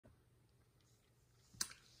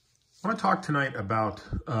I want to talk tonight about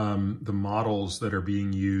the models that are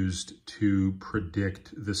being used to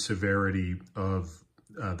predict the severity of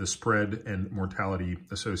the spread and mortality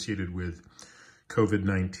associated with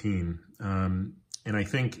COVID-19. And I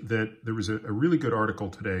think that there was a really good article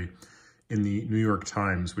today in the New York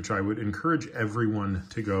Times, which I would encourage everyone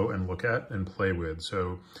to go and look at and play with.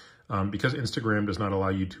 So because Instagram does not allow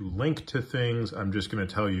you to link to things, I'm just going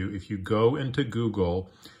to tell you, if you go into Google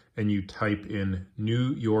and you type in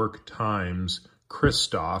New York Times,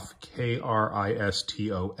 Kristof,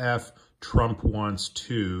 Kristof, Trump wants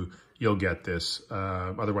to, you'll get this.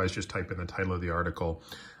 Otherwise, just type in the title of the article.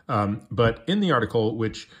 But in the article,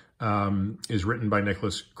 which is written by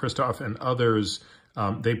Nicholas Kristof and others,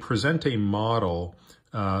 they present a model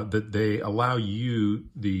that they allow you,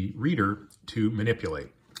 the reader, to manipulate.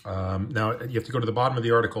 Now, you have to go to the bottom of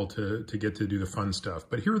the article to get to do the fun stuff.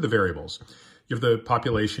 But here are the variables. You have the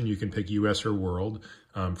population. You can pick U.S. or world.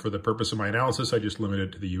 For the purpose of my analysis, I just limit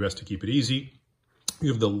it to the U.S. to keep it easy. You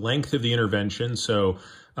have the length of the intervention. So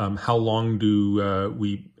how long do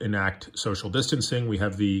we enact social distancing? We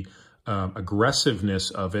have the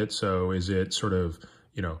aggressiveness of it. So is it sort of,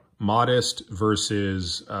 modest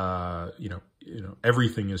versus,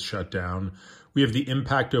 everything is shut down. We have the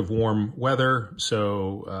impact of warm weather.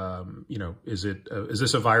 So, is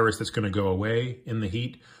this a virus that's going to go away in the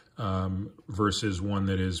heat versus one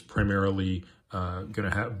that is primarily going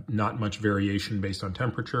to have not much variation based on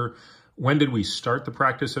temperature? When did we start the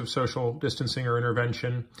practice of social distancing or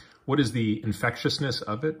intervention? What is the infectiousness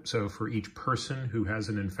of it? So for each person who has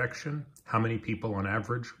an infection, how many people on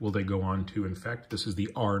average will they go on to infect? This is the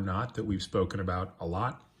R0 that we've spoken about a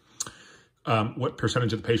lot. What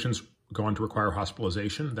percentage of the patients go on to require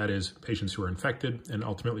hospitalization? That is, patients who are infected. And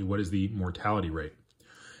ultimately, what is the mortality rate?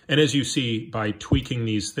 And as you see, by tweaking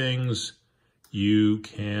these things, you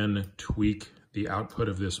can tweak the output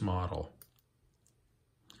of this model.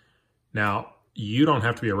 Now, you don't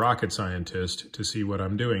have to be a rocket scientist to see what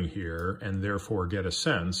I'm doing here and therefore get a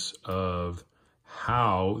sense of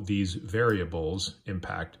how these variables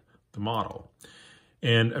impact the model.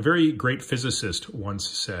 And a very great physicist once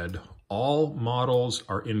said, all models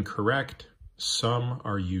are incorrect, some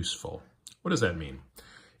are useful. What does that mean?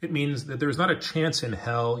 It means that there's not a chance in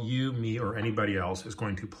hell you, me, or anybody else is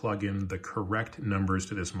going to plug in the correct numbers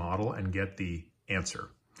to this model and get the answer.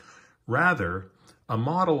 Rather, a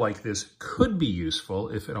model like this could be useful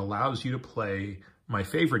if it allows you to play my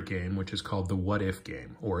favorite game, which is called the what if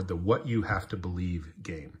game, or the what you have to believe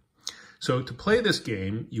game. So to play this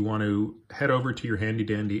game, you want to head over to your handy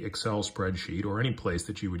dandy Excel spreadsheet or any place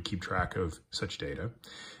that you would keep track of such data.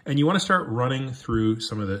 And you want to start running through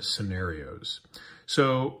some of the scenarios.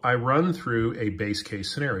 So I run through a base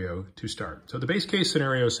case scenario to start. So the base case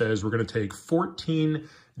scenario says we're going to take 14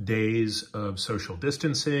 days of social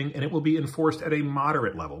distancing, and it will be enforced at a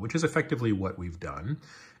moderate level, which is effectively what we've done.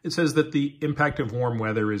 It says that the impact of warm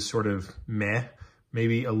weather is sort of meh,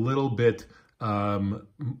 maybe a little bit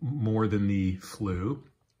more than the flu.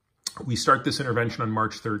 We start this intervention on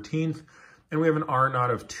March 13th, and we have an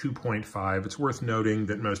R0 of 2.5. It's worth noting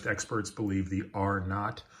that most experts believe the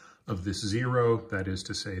R0 of this 0, that is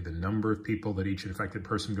to say the number of people that each infected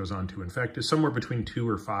person goes on to infect, is somewhere between 2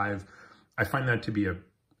 or 5. I find that to be an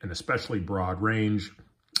especially broad range,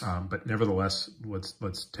 but nevertheless,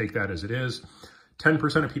 let's take that as it is.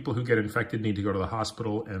 10% of people who get infected need to go to the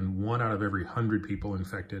hospital, and 1 out of every 100 people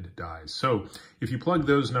infected dies. So if you plug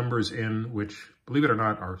those numbers in, which, believe it or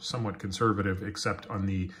not, are somewhat conservative, except on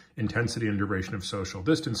the intensity and duration of social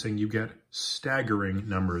distancing, you get staggering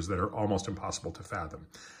numbers that are almost impossible to fathom.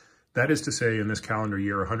 That is to say, in this calendar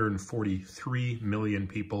year, 143 million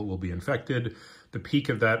people will be infected. The peak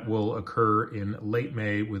of that will occur in late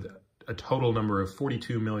May with a total number of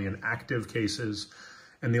 42 million active cases.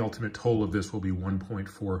 And the ultimate total of this will be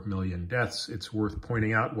 1.4 million deaths. It's worth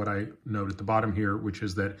pointing out what I note at the bottom here, which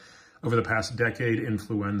is that over the past decade,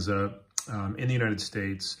 influenza in the United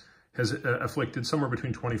States has afflicted somewhere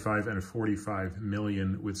between 25 and 45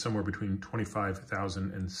 million, with somewhere between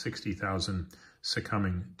 25,000 and 60,000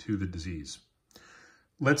 succumbing to the disease.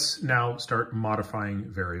 Let's now start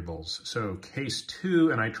modifying variables. So case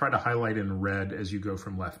 2, and I try to highlight in red as you go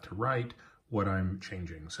from left to right what I'm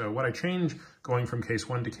changing. So what I change going from case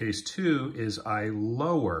 1 to case 2 is I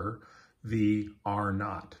lower the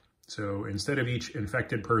R0. So instead of each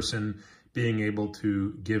infected person being able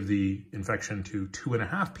to give the infection to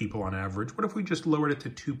 2.5 people on average, what if we just lowered it to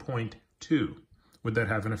 2.2? Would that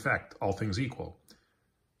have an effect, all things equal?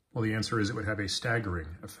 Well, the answer is it would have a staggering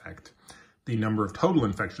effect. The number of total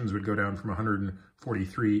infections would go down from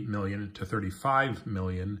 143 million to 35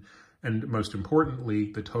 million. And most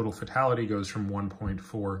importantly, the total fatality goes from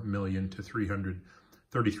 1.4 million to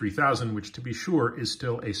 333,000, which to be sure is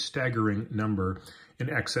still a staggering number in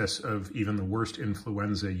excess of even the worst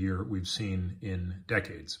influenza year we've seen in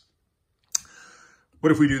decades.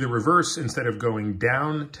 What if we do the reverse? Instead of going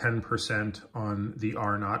down 10% on the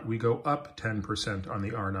R0, we go up 10% on the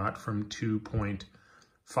R0 from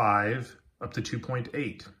 2.5 up to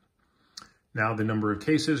 2.8. Now the number of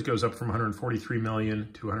cases goes up from 143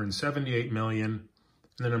 million to 178 million,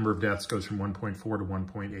 and the number of deaths goes from 1.4 to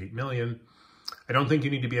 1.8 million. I don't think you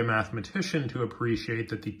need to be a mathematician to appreciate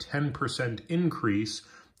that the 10% increase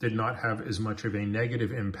did not have as much of a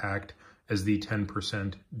negative impact as the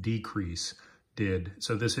 10% decrease did.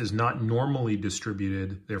 So this is not normally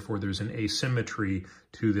distributed, therefore there's an asymmetry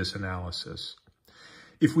to this analysis.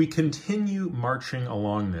 If we continue marching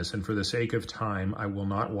along this, and for the sake of time, I will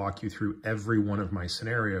not walk you through every one of my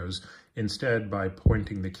scenarios. Instead, by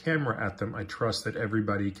pointing the camera at them, I trust that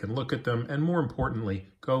everybody can look at them, and more importantly,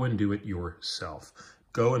 go and do it yourself.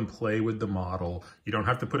 Go and play with the model. You don't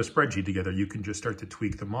have to put a spreadsheet together. You can just start to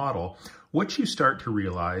tweak the model. What you start to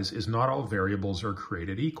realize is not all variables are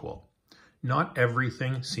created equal. Not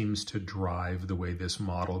everything seems to drive the way this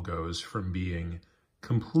model goes from being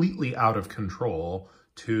completely out of control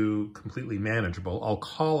to completely manageable. I'll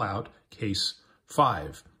call out case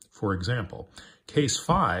 5, for example. Case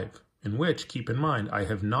 5, in which, keep in mind, I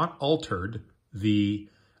have not altered the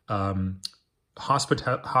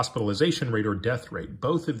hospitalization rate or death rate.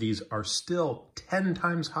 Both of these are still 10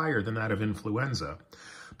 times higher than that of influenza.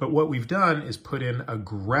 But what we've done is put in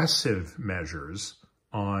aggressive measures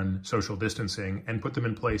on social distancing and put them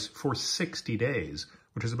in place for 60 days,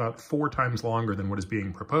 which is about 4 times longer than what is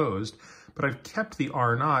being proposed. But I've kept the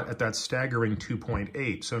R0 at that staggering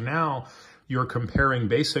 2.8. So now you're comparing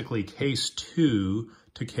basically case 2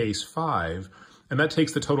 to case 5, and that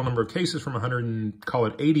takes the total number of cases from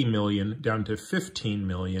 180 million down to 15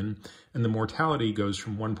 million, and the mortality goes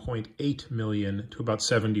from 1.8 million to about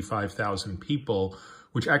 75,000 people,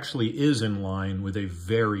 which actually is in line with a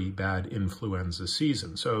very bad influenza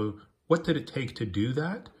season. So what did it take to do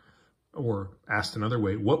that? Or asked another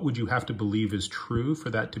way, what would you have to believe is true for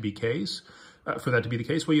that to be the case?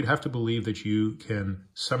 Well, you'd have to believe that you can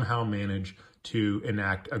somehow manage to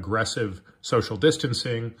enact aggressive social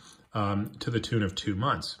distancing to the tune of 2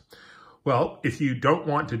 months. Well, if you don't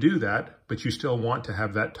want to do that, but you still want to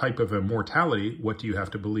have that type of a mortality, what do you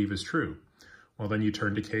have to believe is true? Well, then you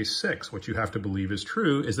turn to case 6. What you have to believe is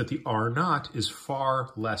true is that the R0 is far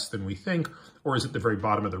less than we think, or is at the very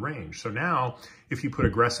bottom of the range. So now, if you put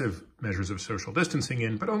aggressive measures of social distancing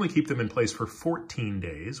in, but only keep them in place for 14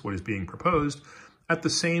 days, what is being proposed, at the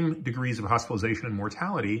same degrees of hospitalization and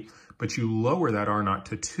mortality, but you lower that R0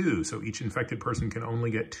 to 2, so each infected person can only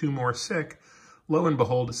get 2 more sick, lo and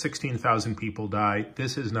behold, 16,000 people die.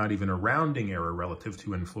 This is not even a rounding error relative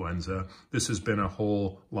to influenza. This has been a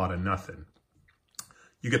whole lot of nothing.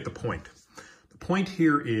 You get the point. The point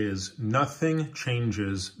here is nothing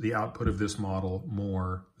changes the output of this model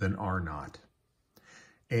more than R0.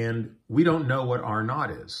 And we don't know what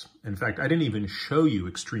R0 is. In fact, I didn't even show you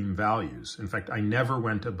extreme values. In fact, I never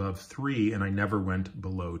went above 3 and I never went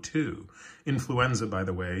below 2. Influenza, by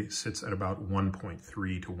the way, sits at about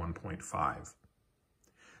 1.3 to 1.5.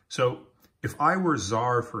 So if I were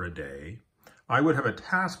czar for a day, I would have a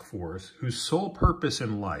task force whose sole purpose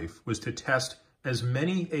in life was to test as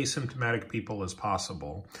many asymptomatic people as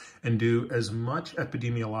possible and do as much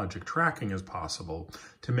epidemiologic tracking as possible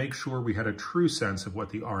to make sure we had a true sense of what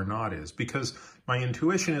the R0 is. Because my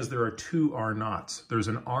intuition is there are 2 R0s. There's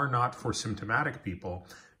an R0 for symptomatic people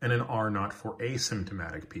and an R0 for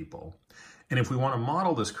asymptomatic people. And if we want to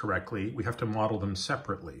model this correctly, we have to model them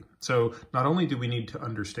separately. So not only do we need to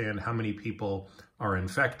understand how many people are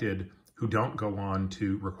infected who don't go on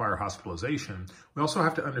to require hospitalization, we also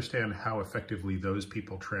have to understand how effectively those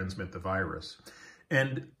people transmit the virus.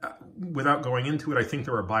 And without going into it, I think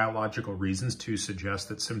there are biological reasons to suggest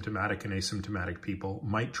that symptomatic and asymptomatic people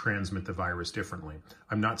might transmit the virus differently.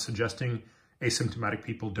 I'm not suggesting asymptomatic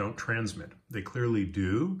people don't transmit. They clearly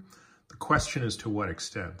do. The question is to what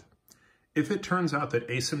extent. If it turns out that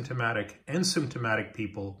asymptomatic and symptomatic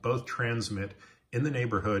people both transmit in the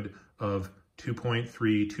neighborhood of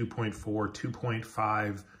 2.3, 2.4,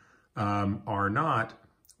 2.5 R0,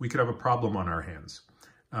 we could have a problem on our hands.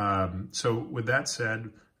 So with that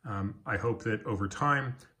said, I hope that over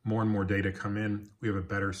time, more and more data come in, we have a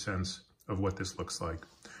better sense of what this looks like.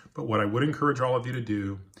 But what I would encourage all of you to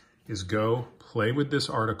do is go play with this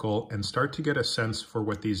article and start to get a sense for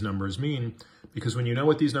what these numbers mean, because when you know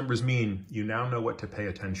what these numbers mean, you now know what to pay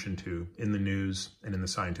attention to in the news and in the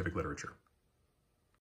scientific literature.